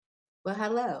Well,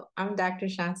 hello. I'm Dr.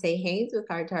 Shantae Haynes with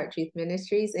Heart to Heart Truth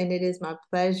Ministries, and it is my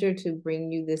pleasure to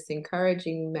bring you this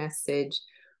encouraging message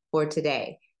for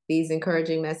today. These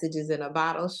encouraging messages in a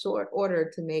bottle, short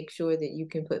order to make sure that you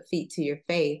can put feet to your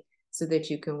faith so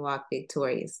that you can walk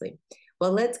victoriously.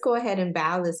 Well, let's go ahead and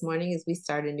bow this morning as we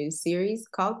start a new series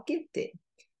called Gifted.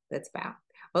 Let's bow.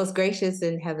 Most gracious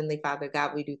and heavenly Father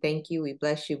God, we do thank you. We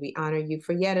bless you. We honor you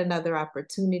for yet another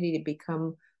opportunity to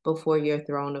become before your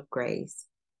throne of grace.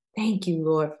 Thank you,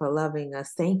 Lord, for loving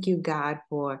us. Thank you, God,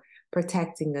 for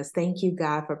protecting us. Thank you,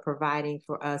 God, for providing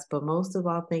for us. But most of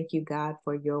all, thank you, God,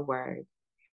 for your word.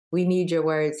 We need your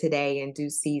word today in due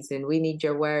season. We need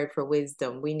your word for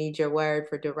wisdom. We need your word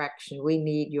for direction. We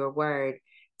need your word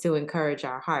to encourage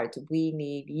our hearts. We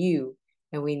need you,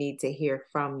 and we need to hear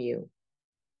from you.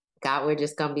 God, we're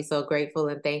just going to be so grateful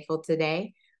and thankful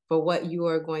today for what you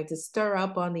are going to stir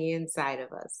up on the inside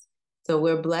of us. So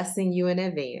we're blessing you in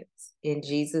advance. In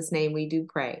Jesus' name we do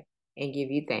pray and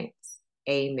give you thanks.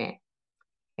 Amen.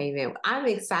 Amen. I'm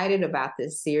excited about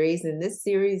this series, and this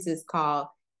series is called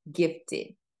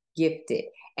Gifted. Gifted.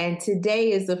 And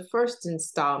today is the first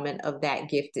installment of that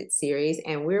Gifted series,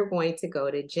 and we're going to go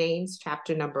to James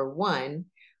chapter number 1,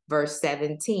 verse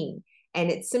 17. And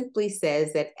it simply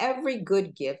says that every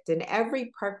good gift and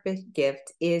every perfect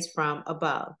gift is from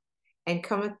above and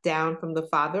cometh down from the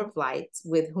Father of lights,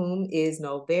 with whom is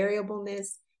no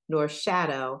variableness nor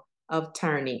shadow of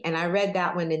turning. And I read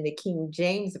that one in the King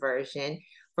James Version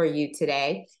for you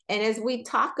today. And as we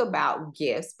talk about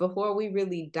gifts, before we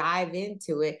really dive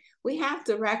into it, we have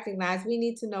to recognize we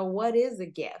need to know what is a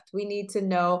gift. We need to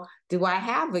know, do I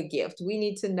have a gift? We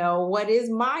need to know what is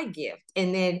my gift?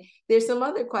 And then there's some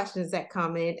other questions that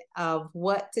come in of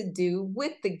what to do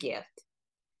with the gift.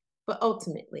 But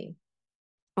ultimately,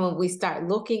 when we start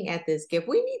looking at this gift,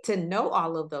 we need to know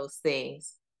all of those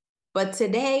things. But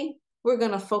today, we're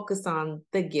going to focus on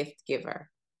the gift giver,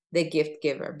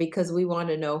 because we want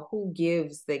to know who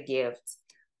gives the gift,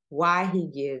 why he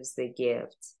gives the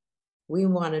gift. We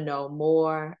want to know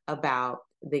more about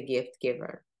the gift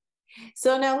giver.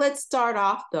 So now let's start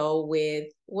off though with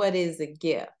what is a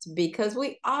gift, because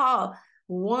we all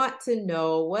want to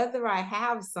know whether I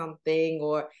have something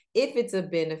or if it's a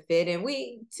benefit. And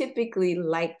we typically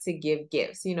like to give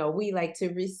gifts. You know, we like to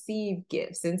receive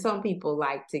gifts, and some people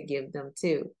like to give them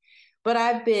too. But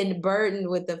I've been burdened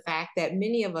with the fact that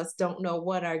many of us don't know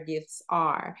what our gifts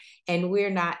are, and we're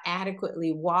not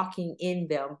adequately walking in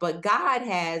them. But God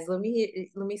has, let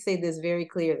me say this very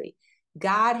clearly.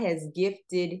 God has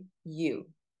gifted you.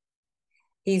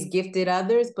 He's gifted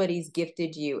others, but he's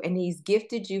gifted you. And he's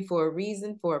gifted you for a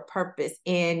reason, for a purpose.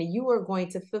 And you are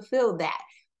going to fulfill that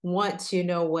once you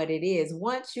know what it is,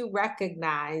 once you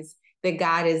recognize that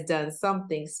God has done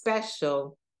something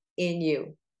special in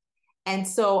you. And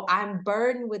so I'm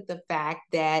burdened with the fact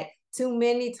that too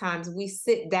many times we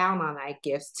sit down on our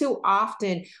gifts. Too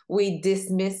often we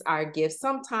dismiss our gifts.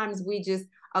 Sometimes we just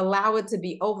allow it to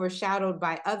be overshadowed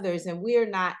by others, and we are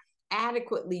not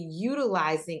adequately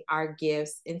utilizing our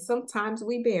gifts. And sometimes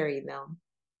we bury them.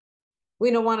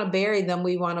 We don't want to bury them.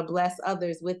 We want to bless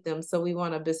others with them. So we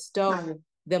want to bestow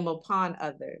them upon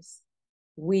others.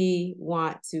 We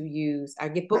want to use our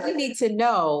gift, but we need to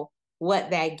know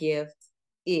what that gift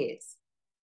is.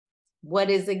 What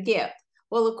is a gift?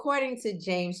 Well, according to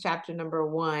James chapter number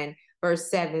 1,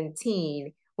 verse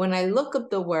 17, when I look up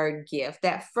the word gift,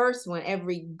 that first one,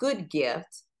 every good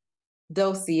gift,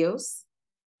 dosios,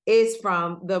 is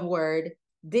from the word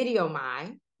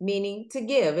didiomai, meaning to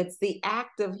give. It's the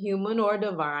act of human or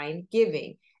divine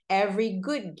giving. Every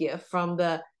good gift from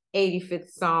the 85th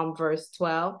Psalm, verse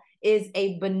 12, is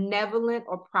a benevolent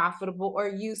or profitable or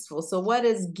useful. So what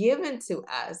is given to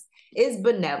us is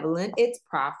benevolent, it's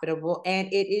profitable,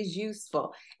 and it is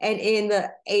useful. And in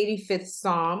the 85th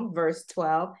Psalm, verse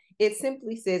 12, it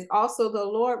simply says, also the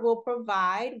Lord will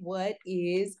provide what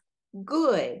is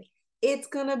good. It's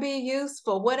going to be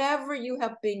useful. Whatever you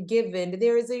have been given,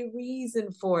 there is a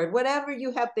reason for it. Whatever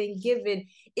you have been given,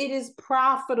 it is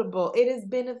profitable. It is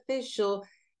beneficial,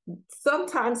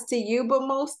 sometimes to you, but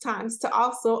most times to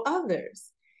also others.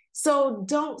 So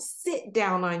don't sit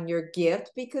down on your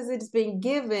gift, because it's been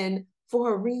given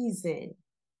for a reason.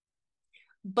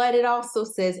 But it also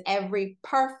says every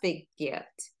perfect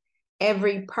gift,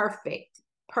 every perfect,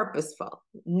 purposeful,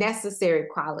 necessary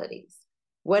qualities.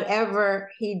 Whatever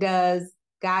he does,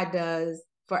 God does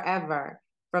forever,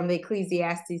 from the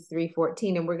Ecclesiastes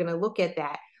 3:14. And we're going to look at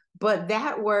that. But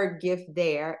that word gift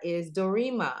there is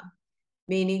dorima,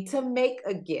 meaning to make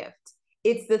a gift.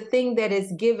 It's the thing that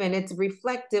is given. It's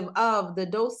reflective of the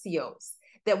dosios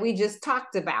that we just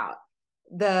talked about,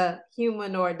 the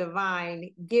human or divine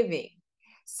giving.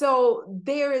 So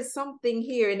there is something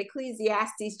here in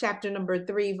Ecclesiastes chapter number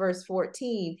 3, verse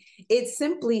 14. It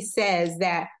simply says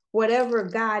that whatever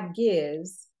God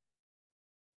gives,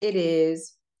 it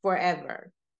is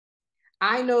forever.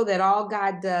 I know that all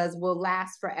God does will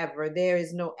last forever. There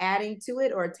is no adding to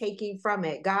it or taking from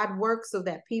it. God works so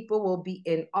that people will be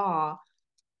in awe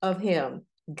of him.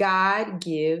 God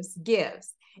gives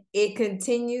gifts. It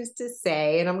continues to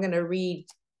say, and I'm going to read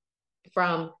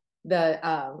from the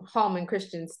Holman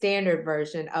Christian Standard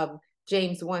Version of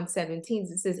James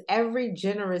 1:17. It says, every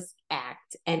generous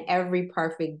act and every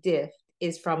perfect gift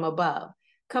is from above,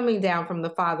 coming down from the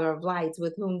Father of lights,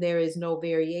 with whom there is no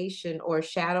variation or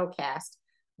shadow cast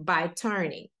by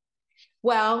turning.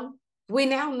 Well, we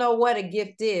now know what a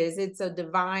gift is. It's a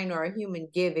divine or a human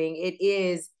giving. It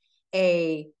is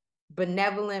a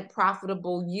benevolent,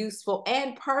 profitable, useful,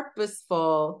 and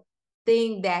purposeful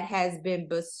thing that has been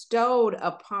bestowed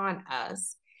upon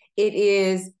us. It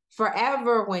is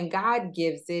forever when God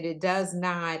gives it. It does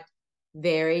not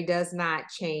vary, does not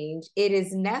change. It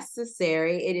is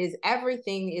necessary. It is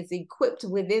everything is equipped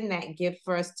within that gift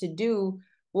for us to do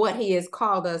what he has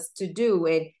called us to do.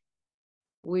 And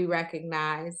we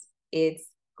recognize it's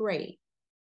great.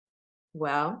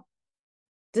 Well,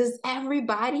 does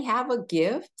everybody have a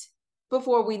gift?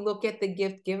 Before we look at the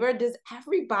gift giver, does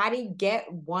everybody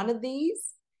get one of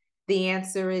these? The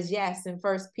answer is yes. In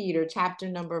 1 Peter chapter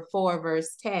number 4,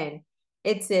 verse 10,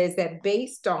 it says that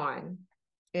based on,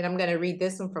 and I'm going to read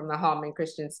this one from the Holman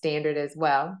Christian Standard as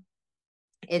well.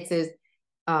 It says,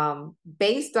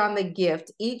 based on the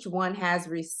gift each one has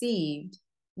received,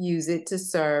 use it to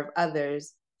serve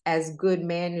others as good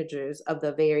managers of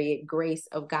the varied grace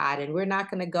of God. And we're not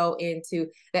going to go into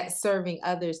that serving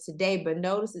others today, but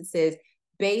notice it says,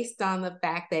 based on the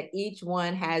fact that each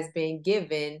one has been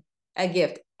given a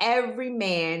gift. Every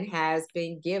man has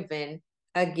been given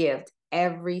a gift,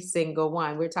 every single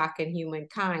one. We're talking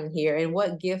humankind here. And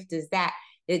what gift is that?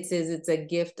 It says it's a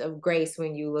gift of grace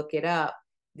when you look it up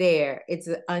there. It's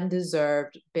an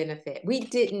undeserved benefit. We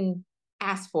didn't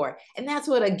ask for. And that's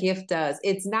what a gift does.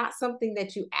 It's not something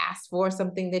that you asked for,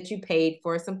 something that you paid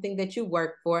for, something that you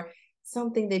worked for,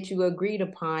 something that you agreed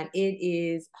upon. It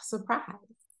is a surprise.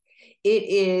 It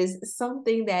is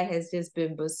something that has just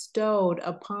been bestowed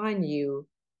upon you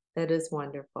that is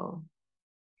wonderful.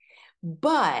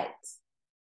 But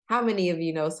how many of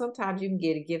you know sometimes you can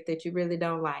get a gift that you really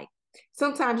don't like?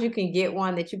 Sometimes you can get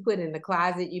one that you put in the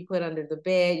closet, you put under the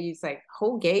bed. You say,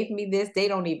 who gave me this? They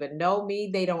don't even know me.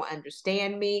 They don't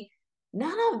understand me.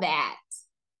 None of that.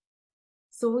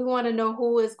 So we want to know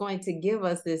who is going to give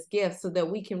us this gift so that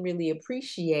we can really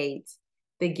appreciate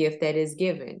the gift that is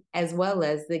given, as well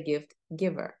as the gift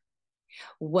giver.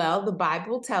 Well, the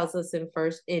Bible tells us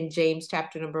in James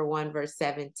chapter number 1, verse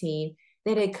 17,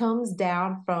 that it comes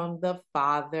down from the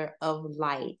Father of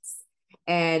lights.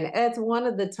 And that's one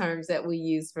of the terms that we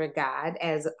use for God,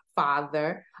 as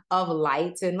Father of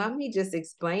lights. And let me just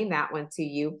explain that one to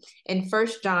you. In 1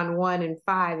 John 1 and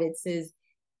 5, it says,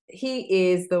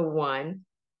 he is the one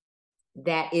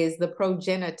that is the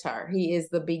progenitor. He is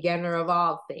the beginner of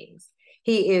all things.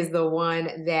 He is the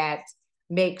one that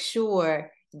makes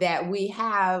sure that we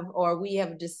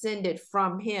have descended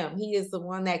from him. He is the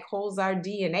one that holds our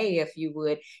DNA, if you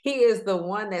would. He is the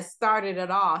one that started it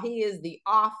all. He is the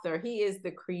author. He is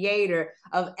the creator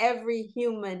of every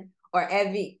human, or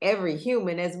every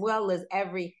human, as well as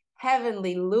every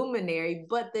heavenly luminary.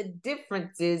 But the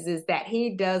difference is that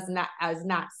he is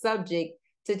not subject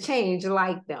to change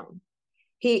like them.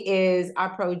 He is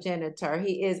our progenitor.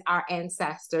 He is our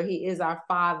ancestor. He is our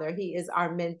father. He is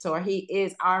our mentor. He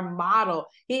is our model.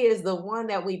 He is the one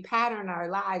that we pattern our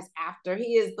lives after.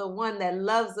 He is the one that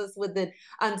loves us with an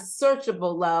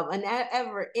unsearchable love, an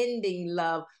ever-ending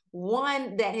love,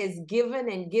 one that has given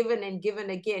and given and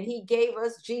given again. He gave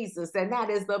us Jesus, and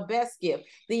that is the best gift,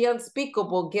 the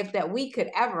unspeakable gift that we could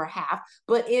ever have.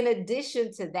 But in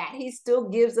addition to that, he still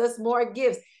gives us more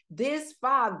gifts. This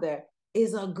Father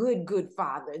is a good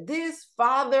father. This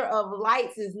Father of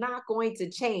lights is not going to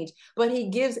change, but he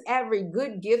gives every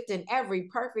good gift and every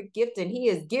perfect gift, and he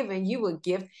has given you a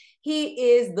gift.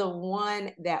 He is the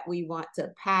one that we want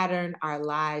to pattern our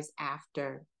lives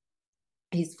after.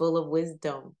 He's full of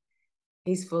wisdom.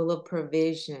 He's full of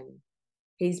provision.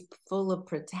 He's full of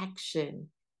protection.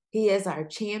 He is our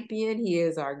champion. He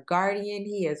is our guardian.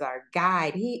 He is our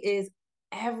guide. He is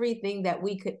everything that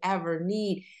we could ever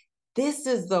need. This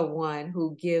is the one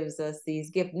who gives us these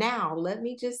gifts. Now, let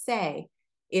me just say,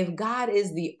 if God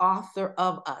is the author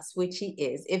of us, which he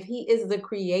is, if he is the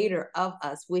creator of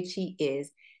us, which he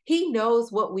is, He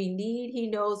knows what we need. He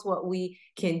knows what we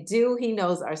can do. He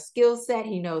knows our skill set.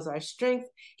 He knows our strength.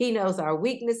 He knows our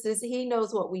weaknesses. He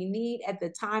knows what we need at the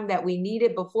time that we need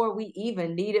it, before we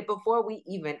even need it, before we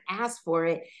even ask for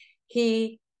it.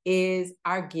 He is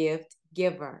our gift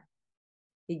giver.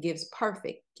 He gives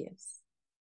perfect gifts.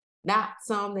 Not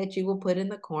some that you will put in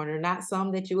the corner, not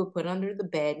some that you would put under the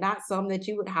bed, not some that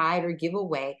you would hide or give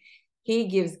away. He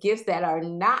gives gifts that are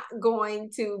not going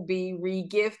to be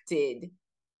regifted.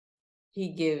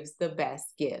 He gives the best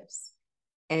gifts.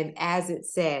 And as it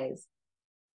says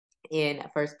in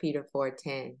 1 Peter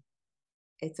 4:10,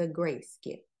 it's a grace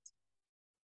gift,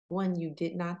 one you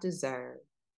did not deserve,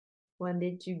 one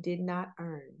that you did not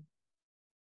earn,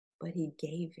 but he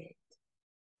gave it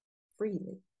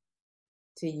freely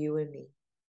to you and me.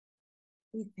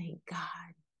 We thank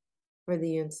God for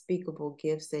the unspeakable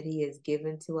gifts that he has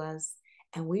given to us.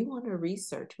 And we want to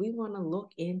research, we want to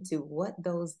look into what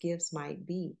those gifts might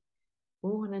be.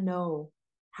 We want to know,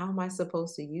 how am I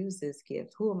supposed to use this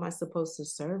gift? Who am I supposed to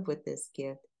serve with this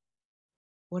gift?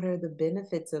 What are the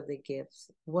benefits of the gifts?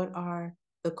 What are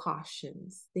the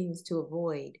cautions, things to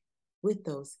avoid with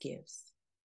those gifts?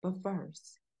 But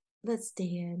first, let's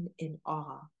stand in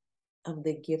awe of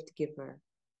the gift giver,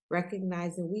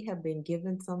 recognizing we have been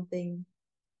given something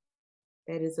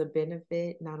that is a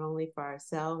benefit not only for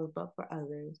ourselves, but for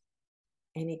others.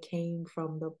 And it came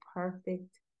from the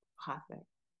perfect Father.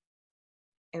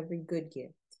 Every good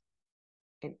gift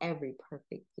and every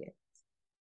perfect gift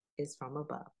is from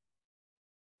above.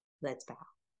 Let's bow.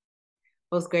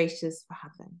 Most gracious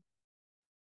Father,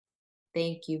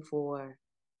 thank you for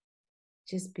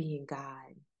just being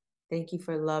God. Thank you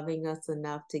for loving us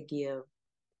enough to give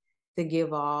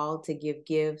all, to give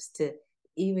gifts, to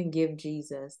even give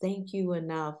Jesus. Thank you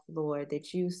enough, Lord,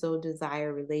 that you so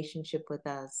desire relationship with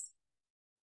us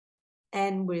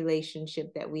and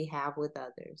relationship that we have with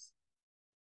others,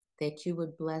 that you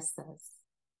would bless us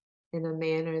in a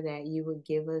manner that you would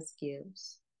give us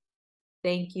gifts.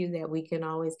 Thank you that we can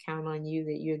always count on you,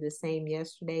 that you're the same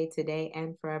yesterday, today,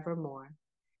 and forevermore.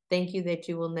 Thank you that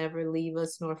you will never leave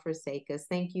us nor forsake us.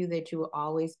 Thank you that you will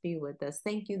always be with us.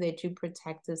 Thank you that you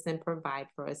protect us and provide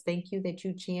for us. Thank you that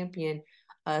you champion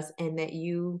us and that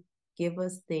you give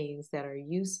us things that are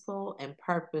useful and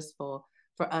purposeful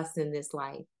for us in this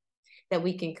life. That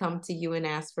we can come to you and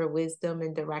ask for wisdom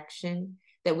and direction.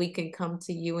 That we can come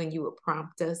to you and you will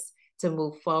prompt us to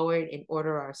move forward and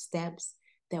order our steps.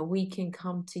 That we can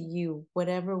come to you,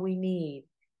 whatever we need,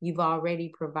 you've already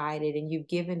provided and you've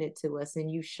given it to us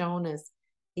and you've shown us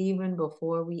even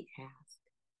before we ask.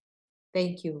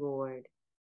 Thank you, Lord,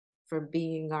 for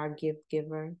being our gift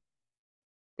giver.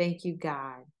 Thank you,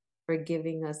 God, for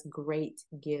giving us great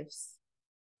gifts.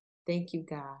 Thank you,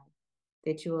 God,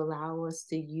 that you allow us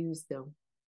to use them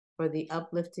for the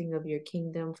uplifting of your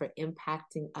kingdom, for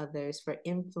impacting others, for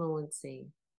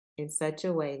influencing in such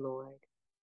a way, Lord,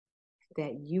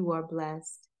 that you are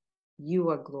blessed,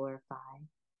 you are glorified,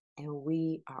 and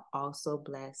we are also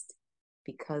blessed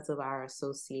because of our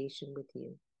association with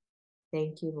you.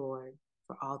 Thank you, Lord,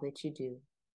 for all that you do.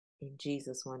 In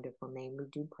Jesus' wonderful name we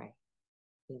do pray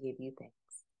and give you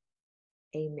thanks.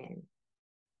 Amen.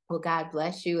 Well, God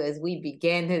bless you as we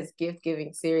begin this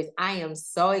gift-giving series. I am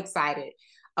so excited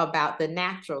about the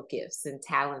natural gifts and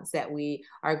talents that we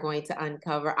are going to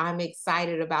uncover. I'm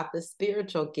excited about the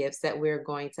spiritual gifts that we're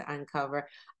going to uncover.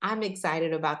 I'm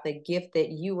excited about the gift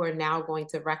that you are now going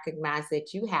to recognize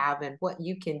that you have and what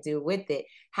you can do with it,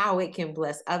 how it can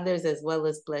bless others as well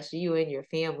as bless you and your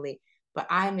family. But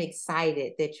I'm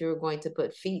excited that you're going to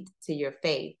put feet to your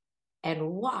faith and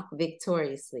walk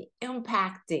victoriously,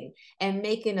 impacting and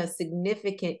making a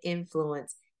significant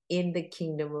influence in the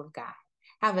kingdom of God.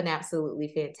 Have an absolutely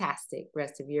fantastic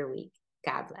rest of your week.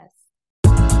 God bless.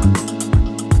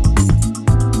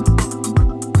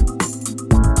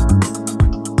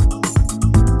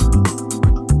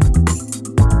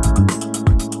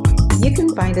 You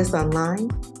can find us online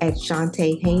at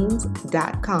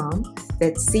ShontaHaynes.com.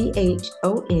 That's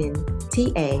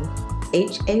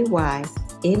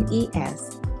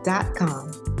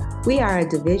ChontaHaynes.com. We are a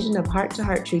division of Heart to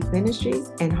Heart Truth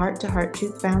Ministries and Heart to Heart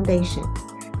Truth Foundation.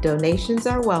 Donations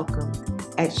are welcome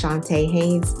at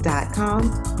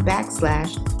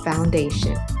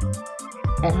ShontaHaynes.com/foundation.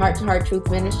 At Heart to Heart Truth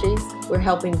Ministries, we're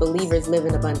helping believers live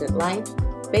an abundant life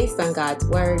based on God's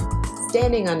Word,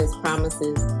 standing on His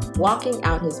promises, walking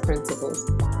out His principles,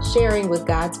 sharing with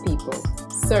God's people,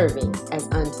 serving as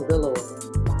unto the Lord.